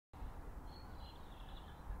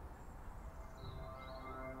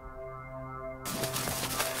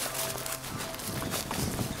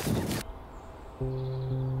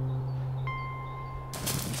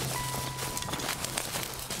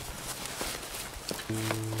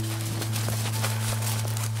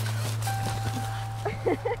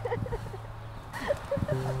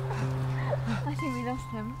I think we lost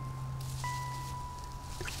him.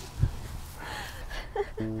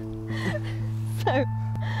 So,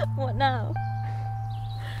 what now?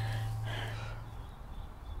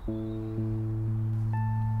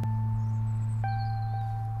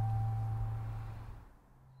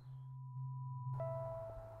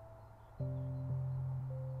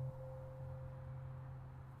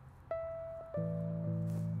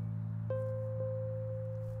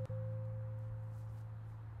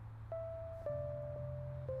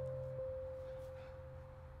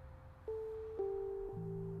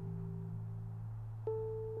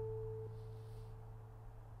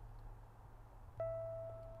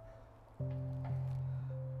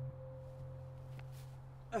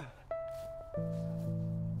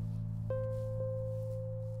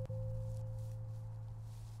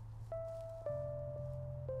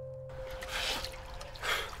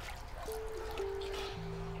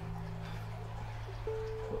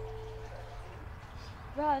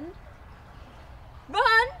 Run!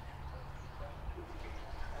 Run!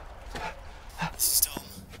 This is Dom.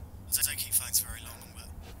 I don't keep phones very long, but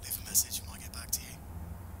leave a message and I'll get back to you.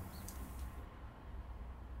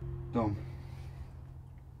 Dom.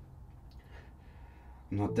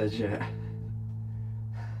 I'm not dead yet.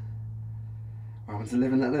 I want to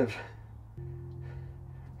live and let live.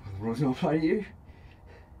 The rules don't apply to you.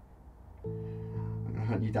 I'm gonna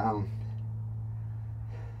hunt you down.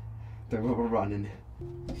 Don't bother running.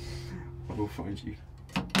 I will find you.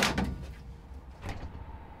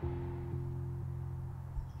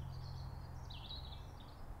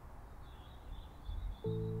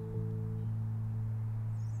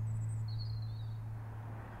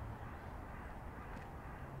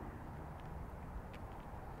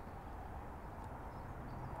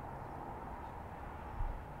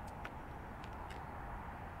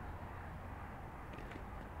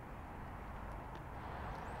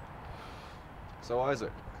 So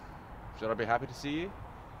Isaac, should I be happy to see you?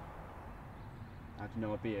 How do you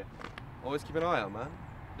know I'd be here? Always keep an eye out, man.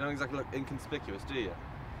 You don't exactly look inconspicuous, do you?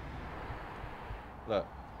 Look,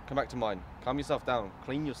 come back to mine. Calm yourself down.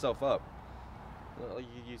 Clean yourself up. Look like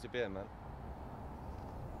you used a beer, man.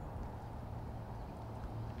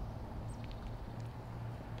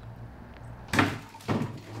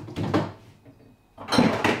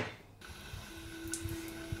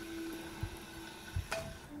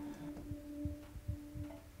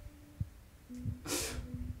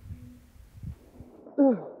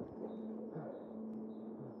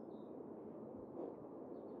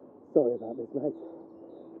 Sorry about this, mate.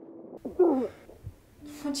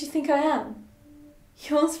 What do you think I am?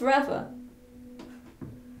 Yours forever.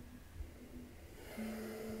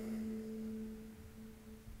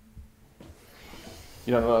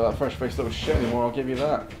 You don't look like that fresh-faced little shit anymore, I'll give you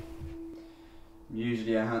that. I'm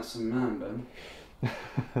usually a handsome man,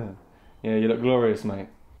 Ben. Yeah, you look glorious, mate.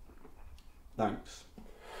 Thanks.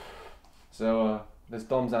 So, there's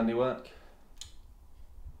Dom's handiwork.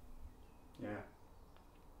 Yeah.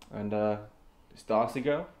 And, this Darcy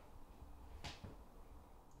girl.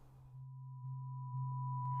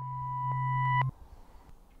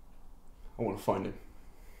 I want to find him.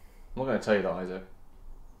 I'm not going to tell you that, Isaac.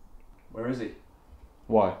 Where is he?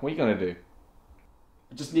 Why? What are you going to do?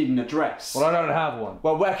 I just need an address. Well, I don't have one.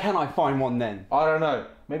 Well, where can I find one then? I don't know.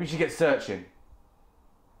 Maybe you should get searching.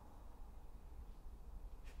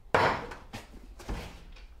 I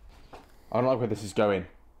don't like where this is going.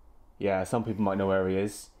 Yeah, some people might know where he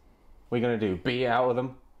is. What are you going to do? Beat it out of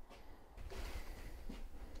them?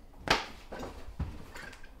 I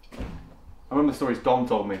remember the stories Dom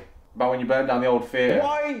told me about when you burned down the old theatre.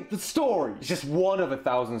 Why the story? It's just one of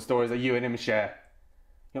 1,000 stories that you and him share.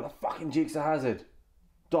 You're the fucking Dukes of Hazzard.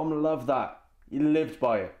 Dom loved that. You lived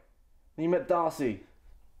by it. And you met Darcy.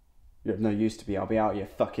 You have no use to me. I'll be out of your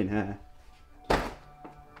fucking hair.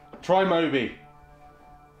 Try Moby.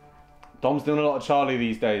 Dom's doing a lot of Charlie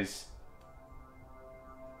these days.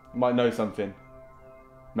 You might know something.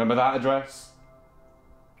 Remember that address?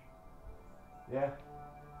 Yeah.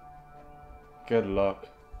 Good luck.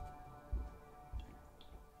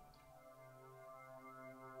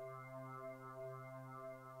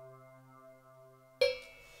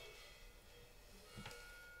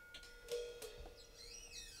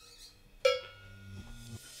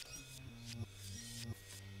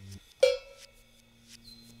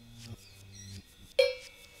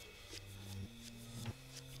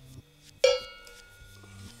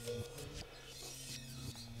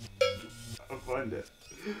 I find it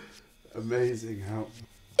amazing how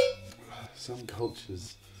some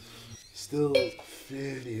cultures still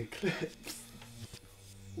fear the eclipse.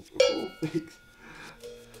 all things.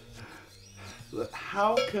 Look,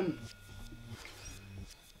 how can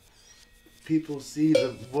people see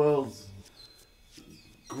the world's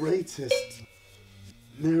greatest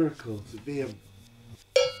miracle to be a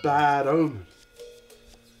bad omen?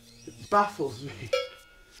 It baffles me.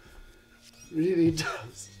 It really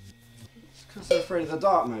does. It's because they're afraid of the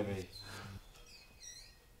dark, maybe.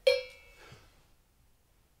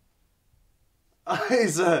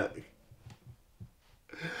 Isaac!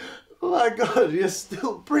 Oh my God, you're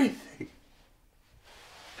still breathing.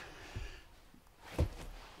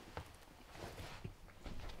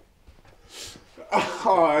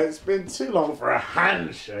 Oh, it's been too long for a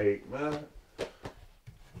handshake, man. I'm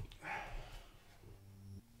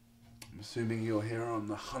assuming you're here on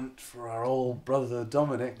the hunt for our old brother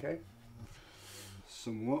Dominic, eh?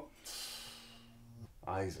 Somewhat.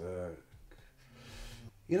 Isaac.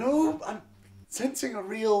 You know, I'm sensing a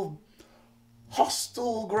real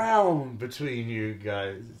hostile ground between you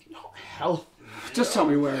guys. It's not healthy. Just tell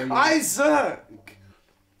me where are you? Isaac!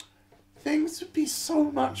 Things would be so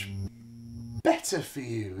much better for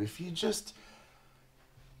you if you just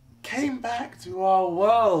came back to our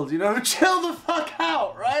world, you know? Chill the fuck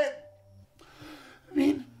out, right? I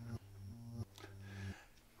mean,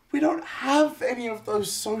 we don't have any of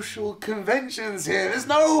those social conventions here. There's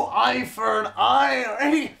no eye for an eye or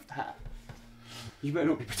any of that. You better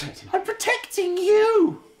not be protecting me. I'm protecting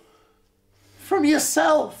you from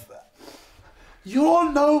yourself.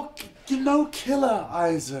 You're no killer,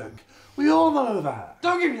 Isaac. We all know that.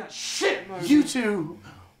 Don't give me that shit, man. You two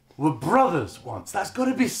were brothers once. That's got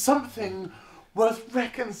to be something worth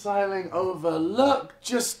reconciling over. Look,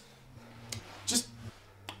 just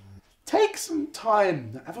take some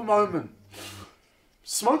time. Have a moment.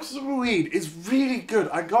 Smoke some weed. It's really good.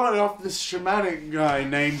 I got it off this shamanic guy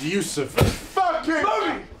named Yusuf. Fucking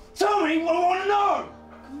Bobby! Tell me what I want to know!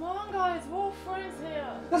 Come on, guys, we're all friends here.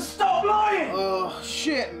 Then stop lying! Oh,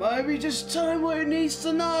 shit, maybe just tell him what he needs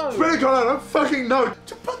to know. Really, God, I don't fucking know.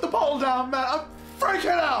 Just put the bottle down, man. I'm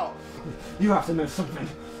freaking out. You have to know something.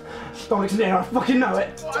 Dominic's there, I fucking know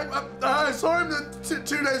it. I saw him 2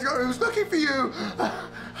 days ago. He was looking for you.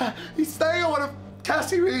 He's staying at one of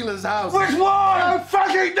Cassie Wheeler's house. Which one? I don't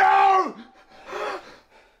fucking know!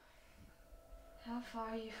 How far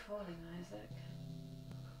are you falling, Isaac?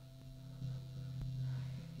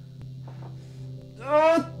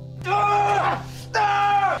 Oh,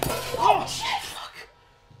 shit, fuck.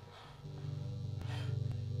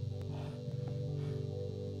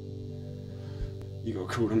 You got a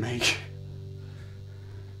call to make.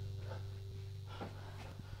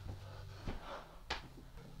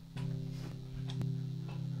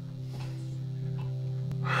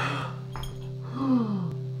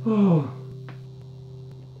 Oh.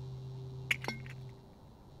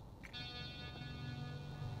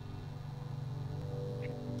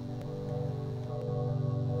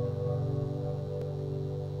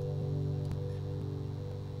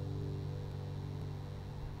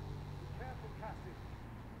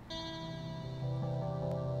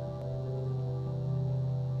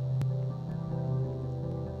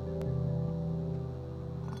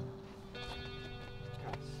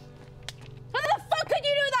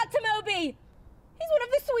 He's one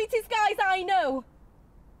of the sweetest guys I know.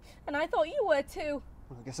 And I thought you were too.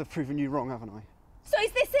 Well, I guess I've proven you wrong, haven't I? So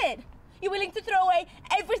is this it? You're willing to throw away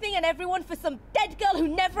everything and everyone for some dead girl who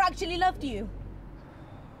never actually loved you?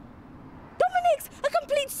 Dominic's a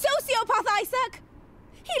complete sociopath, Isaac.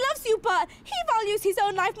 He loves you, but he values his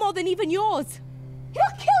own life more than even yours.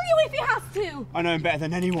 He'll kill you if he has to. I know him better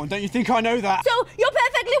than anyone. Don't you think I know that? So you're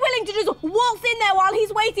perfectly willing to just waltz in there while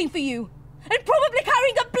he's waiting for you? And probably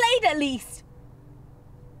carrying a blade at least.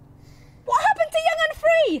 What happened to Young and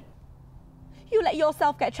Free? You let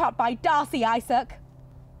yourself get trapped by Darcy, Isaac.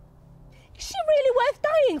 Is she really worth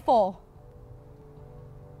dying for?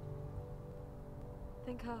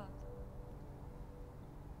 Think hard.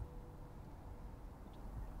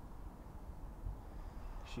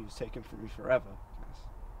 She was taken from me forever. Yes.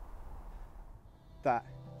 That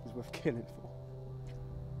is worth killing for.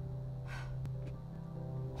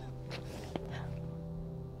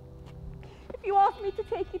 If you ask me to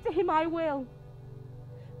take you to him, I will.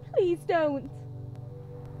 Please don't.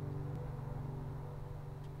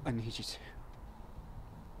 I need you to.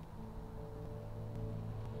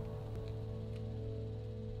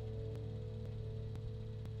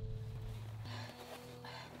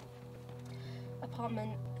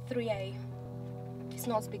 Apartment 3A. It's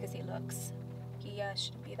not as big as it looks. He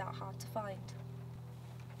shouldn't be that hard to find.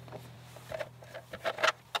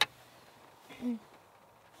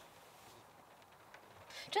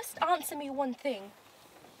 Just answer me one thing.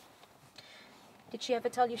 Did she ever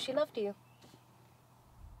tell you she loved you?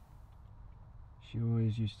 She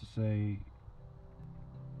always used to say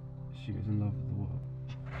she was in love with the world.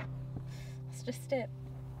 That's just it.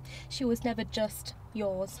 She was never just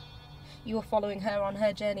yours. You were following her on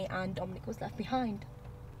her journey and Dominic was left behind.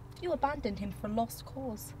 You abandoned him for a lost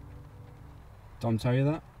cause. Dom tell you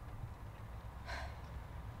that?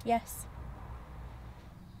 Yes.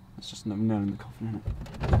 That's just another nail in the coffin, isn't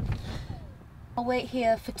it? I'll wait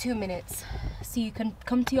here for 2 minutes so you can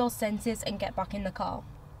come to your senses and get back in the car.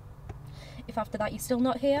 If after that you're still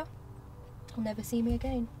not here, you'll never see me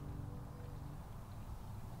again.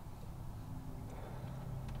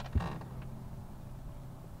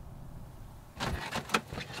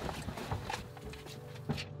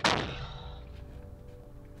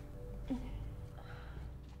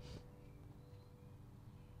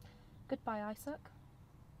 Goodbye, Isaac.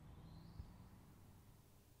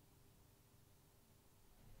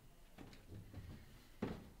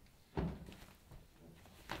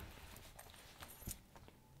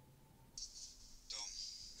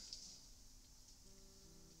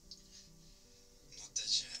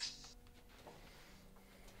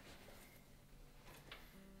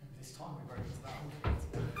 This time we broke into that old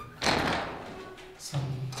some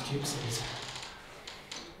gypsies.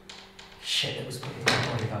 Shit that was put in my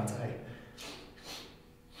body that day.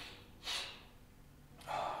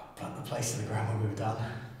 Burnt the place to the ground when we were done.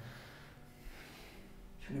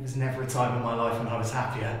 And there was never a time in my life when I was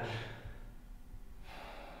happier.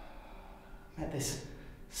 Met this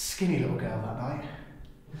skinny little girl that night.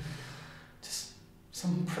 Just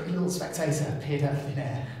some pretty little spectator appeared out of thin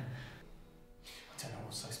air. I don't know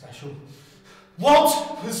what's so special.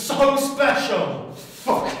 What was so special?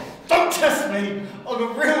 Fuck! Don't test me on a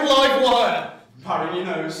real live wire! Powder your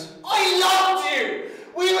nose. I loved you!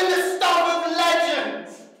 We were the stuff of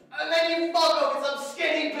legends! And then you fuck off with some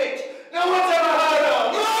skinny bitch no one's ever heard of!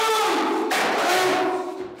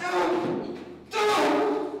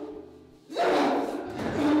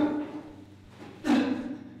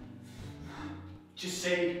 Do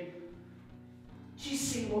you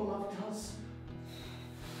see what love does?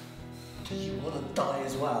 Do you want to die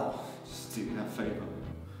as well? Just do me that favour.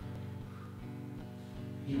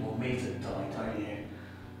 You want me to die, don't you?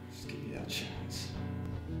 Just give me that chance.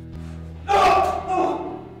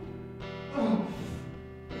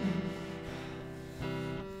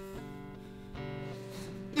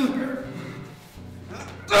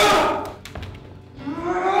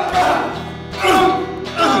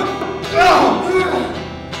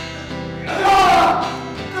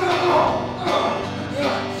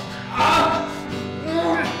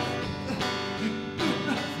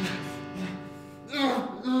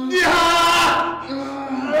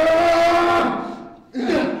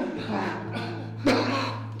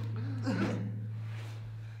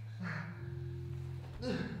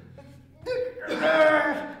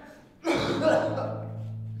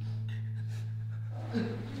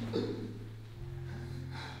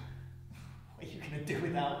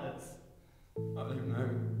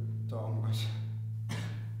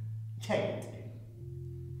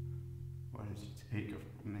 Why did you take her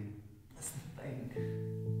from me? That's the thing.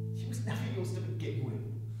 She was never yours to begin with.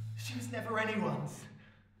 She was never anyone's.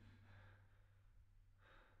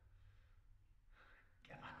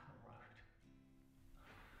 Get back on the road.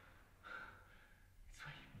 It's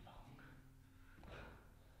where you belong.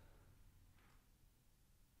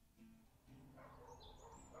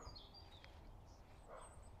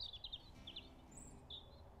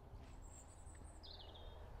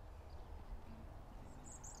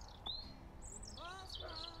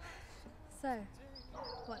 So,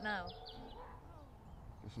 what now?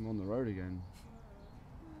 Guess I'm on the road again.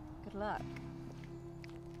 Good luck.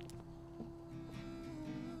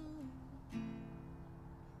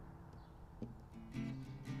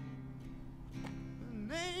 The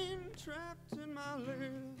name trapped in my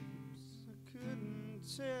lips, I couldn't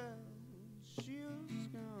tell she was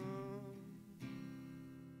gone.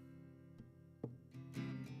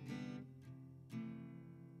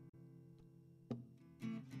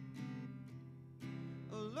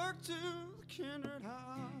 Alert to the kindred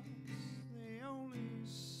heart.